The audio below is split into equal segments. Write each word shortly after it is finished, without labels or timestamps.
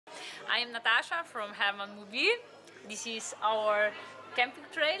I'm Natasha from Hermann Royal. This is our camping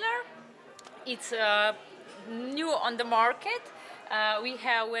trailer. It's new on the market. We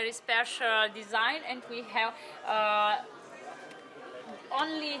have very special design, and we have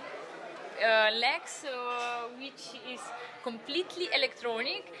only legs which is completely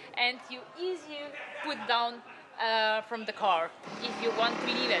electronic, and you easily put down from the car if you want to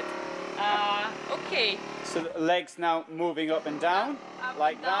leave it. Okay. So the legs now moving up and down, up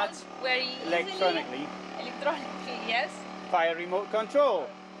like and down, that, very easily. electronically. Electronically, yes. Via remote control.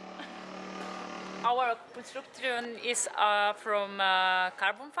 Our construction is from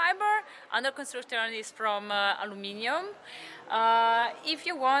carbon fiber. Under construction is from aluminium. If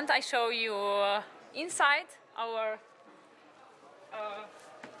you want, I show you inside our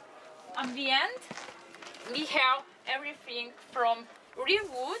ambient. We have everything from real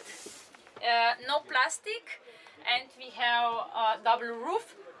wood, no plastic, and we have a double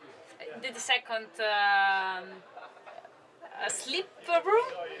roof. The second sleep room.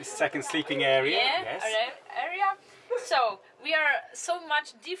 Second sleeping area. Yeah, Yes. area. So we are so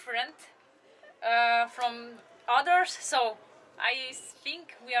much different from others. So I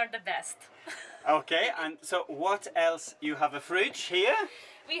think we are the best. Okay, and so what else? You have a fridge here.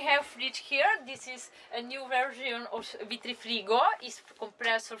 We have fridge here. This is a new version of Vitrifrigo. It's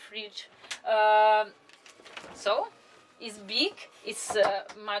compressor fridge. So it's big. It's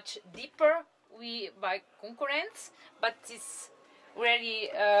much deeper we by concurrents, but it's very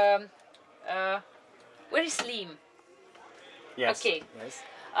very slim. Yes. Okay. Yes.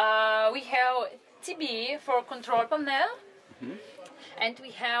 We have TB for control panel, and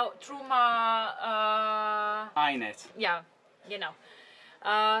we have Truma. iNet. Yeah, you know.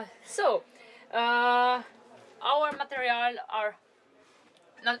 So our material are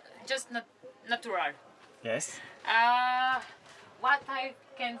not just natural. Yes. What I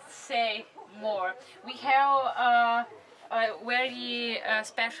can say more? We have a very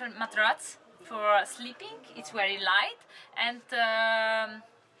special mattress for sleeping. It's very light, and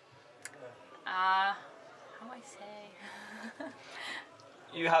how I say?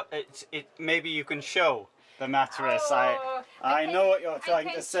 You have it. Maybe you can show the mattress. Oh, I know what you're trying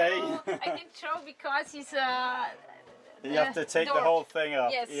to say. I can show because it's You have to take the door. whole thing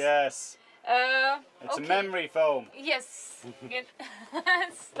up. Yes. Yes. It's okay. a memory foam. Yes. Good.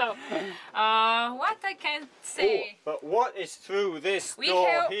 So, what I can say? Oh, but what is through this We door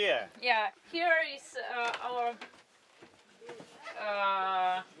have- here? Yeah, here is our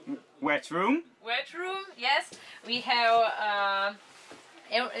Wet room. wet room. Yes, we have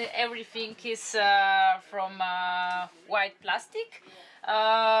everything is from white plastic.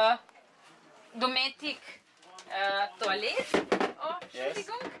 Domestic toilet. Oh, Yes.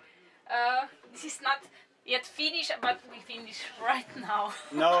 Entschuldigung. This is not yet finished, but we finish right now.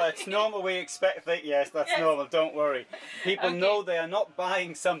 No, it's normal. We expect that. Yes, that's Yes. normal. Don't worry. People Okay. know they are not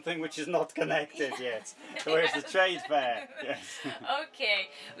buying something which is not connected yet. Where's the trade fair? Yes. Okay,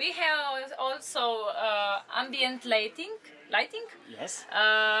 we have also ambient lighting. Yes.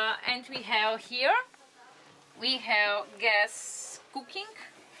 And we have here, we have gas cooking,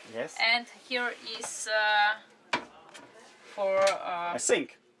 Yes. and here is for A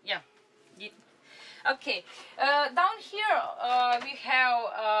sink. yeah. Okay, down here we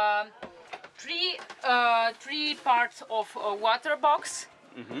have three parts of a water box.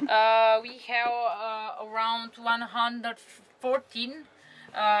 We have around 114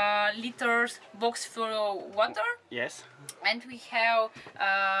 liters box for water. Yes. And we have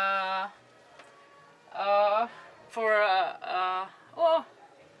for oh,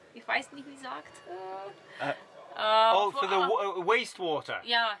 ich weiß nicht wie sagt. Oh, for the wastewater.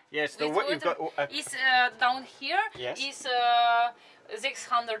 Yeah. Yes, the wastewater you've got is down here. Yes. Is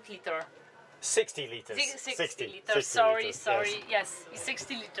 600 liter. 60 liters. 60 liters. 60 Sorry, liters, sorry. yes. Yes, it's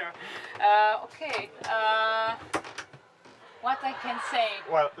 60 liter. Okay. What I can say?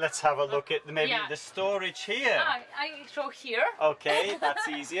 Well, let's have a look at maybe Yeah. the storage here. I show here. Okay, that's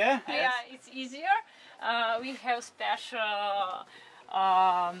easier. Yes. Yeah, it's easier. We have special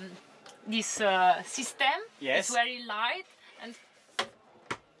this system. Yes. It's very light, and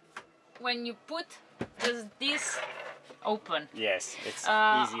when you put this open. Yes, it's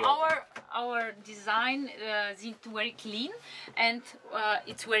easy. Our design is very clean, and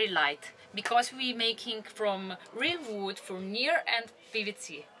it's very light because we making from real wood, furniture, and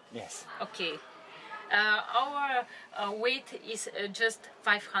PVC. Yes. Okay. Our weight is just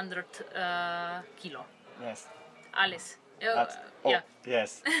 500 kilo. Yes. Alles. That's, oh, Yeah.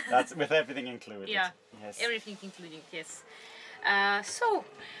 Yes. That's with everything included. Yeah. Yes. Everything including, yes. So,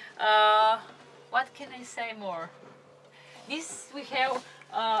 what can I say more? This we have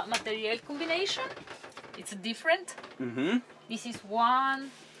material combination. It's different. Mm-hmm. This is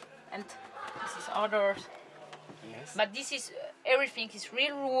one, and this is others. Yes. But this is everything is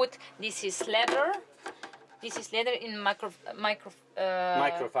real wood. This is leather. This is leather in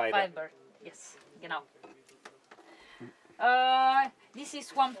Microfiber. fiber. Yes, genau. This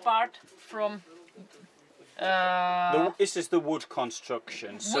is one part from. This is the wood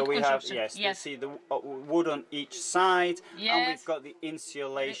construction. So we construction, have yes. you see the wood on each side, and Yes. we've got the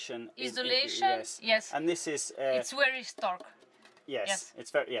insulation. Isolation. Yes. And this is It's very strong. yes, yes.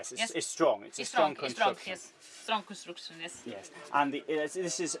 it's very Yes. it's strong. It's a strong construction. Yes. Strong construction. Yes. Yes, and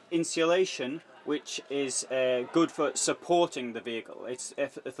this is insulation, which is good for supporting the vehicle. It's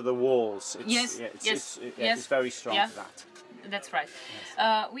for the walls. It's, Yes, it's very strong Yeah. for that. That's right.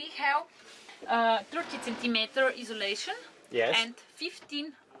 We have 30 centimeter isolation. Yes. And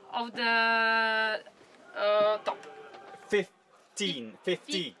 15 of the top.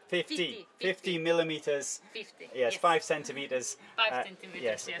 50 millimeters. 50. Yes, 5 centimeters. 5 centimeters.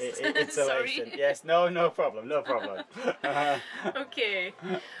 Yes. Insulation. Sorry. Yes. No problem. No problem. Okay.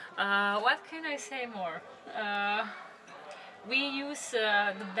 What can I say more? We use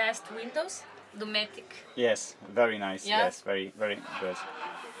the best windows, Dometic. Yes. Very nice. Yeah. Yes. Very good.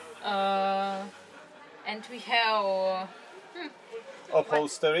 And we have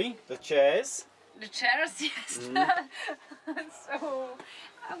Upholstery. The chairs. the chairs. Yes. So,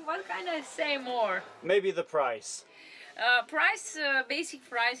 what can I say more? Maybe the price. Price, basic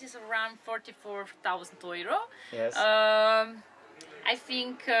price is around 44,000 euro. Yes. I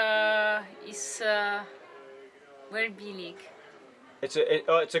think it's very billig. It's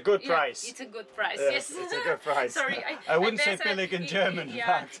a good price. It's a good price. Yes, Yes. it's a good price. Sorry, I wouldn't say besser- billig in German,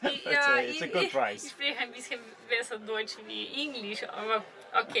 Ja, but it's a good price. Ich spreche ein bisschen besser Deutsch wie Englisch, aber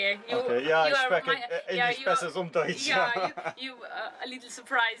okay. Okay, ja, ich spreche yeah, Englisch besser als Deutsch. Yeah, you a little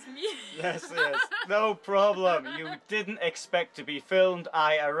surprised me. Yes, no problem. You didn't expect to be filmed.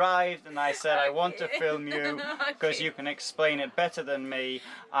 I arrived and I said I want to film you because Okay. you can explain it better than me.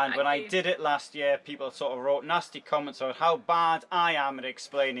 And when I Okay. did it last year, people sort of wrote nasty comments on how bad I am at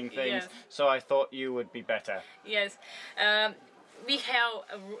explaining things. Yes. So I thought you would be better. Yes. We have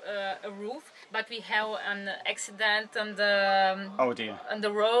a roof, but we have an accident on the Oh dear. on the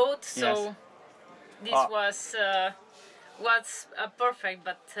road, so Yes. this Ah. was perfect.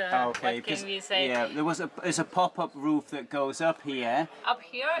 But Okay, what can we say? yeah, there's a pop-up roof that goes up here. Up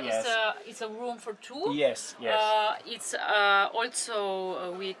here Yes. is a room for two. Yes, yes. It's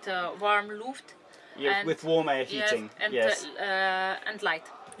also with warm luft. Yeah, and- with warm air Yes, heating. and Yes, and light.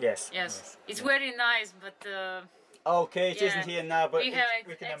 yes. Yes, it's very nice, but. Okay, it Yeah. isn't here now, but we have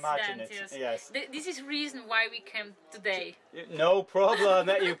we can imagine it. accident, Yes. This is reason why we came today. No problem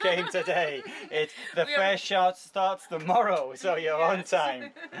that you came today. The We are- fair shot starts tomorrow, so you're on Yes.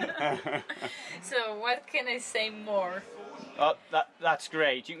 time. So what can I say more? Oh, that's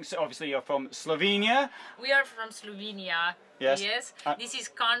great. You can see, obviously you're from Slovenia. We are from Slovenia. Yes. Yes. Uh, This is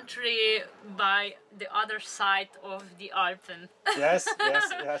country by the other side of the Alpen. Yes,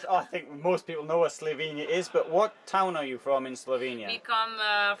 yes. Oh, I think most people know what Slovenia is, but what town are you from in Slovenia? We come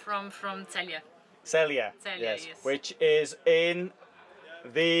from Celje. Celje. Celje, yes. Which is in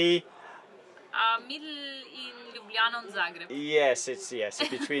the Middle in Ljubljana and Zagreb. yes, it's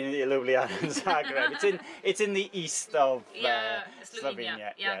between Ljubljana and Zagreb. It's in the east of Yeah, Slovenia. Slovenia.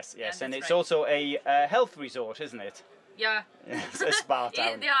 Yeah, Yes, yeah, and that's it's right. also a health resort, isn't it? Yeah. Yes, a spa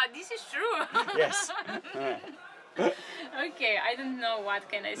town. Yeah, this is true. Yes. Okay, I don't know what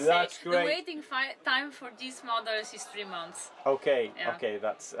can I say. That's The great. waiting time for these models is 3 months. Okay. Yeah. Okay.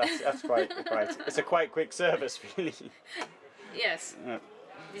 That's quite. It's a quite quick service, really. Yes. Yeah.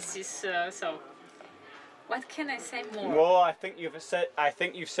 This is so. What can I say more? Well, I think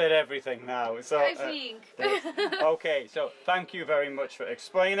you've said everything now. So. I think. Okay. So thank you very much for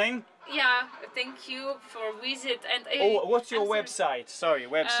explaining. Yeah, thank you for visit and. Oh, what's your I'm sorry. website? Sorry,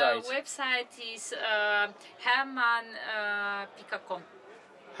 website. Website is hermann.com.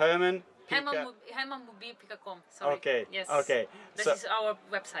 Hermann. hermannmobil.com. Sorry. Okay. Yes. Okay. This So- is our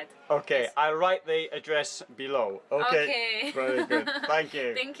website. Okay, Yes. I'll write the address below. Okay. Okay. Very good. Thank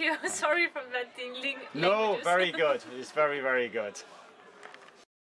you. Thank you. Sorry for that thing. No, very good. It's very, very good.